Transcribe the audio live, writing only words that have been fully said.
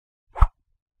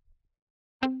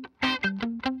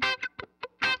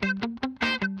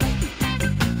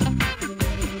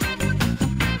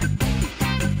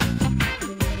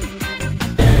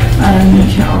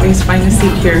always find a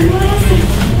seat here.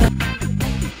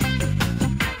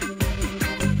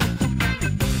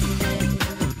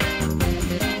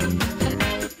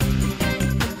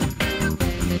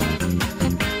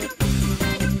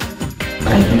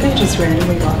 I think I just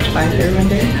randomly walked by here one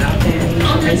day and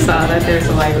I saw that there's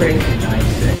a library.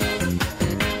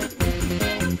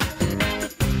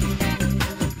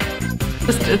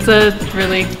 It's a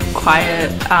really quiet,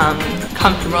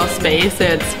 comfortable space.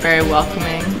 It's very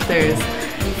welcoming. There's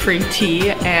free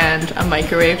tea and a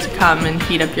microwave to come and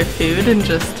heat up your food and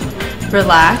just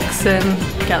relax and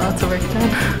get lots of work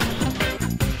done.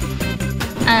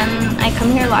 I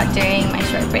come here a lot during my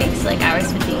short breaks, like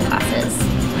hours between classes.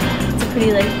 It's a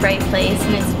pretty bright place,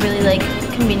 and it's really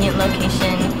convenient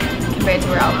location compared to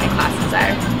where all my classes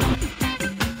are.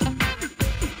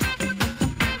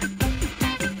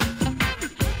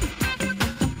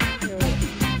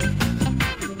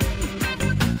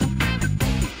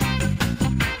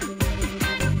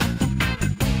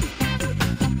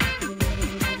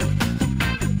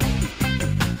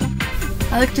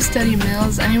 I like to study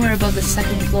mills anywhere above the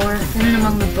second floor. In and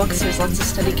among the books there's lots of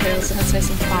study carrels, and it's nice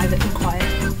and private and quiet.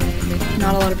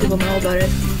 Not a lot of people know about it.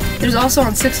 There's also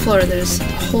on 6th floor, there's a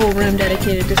whole room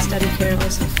dedicated to study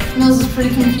carrels. Mills is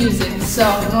pretty confusing, so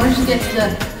in order to get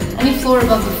to any floor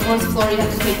above the 4th floor, you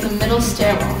have to take the middle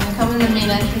stairwell. You come in the main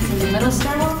entrance of the middle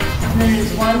stairwell, and then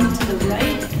there's one to the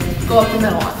right, go up the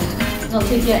middle one. It'll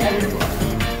take you at every floor.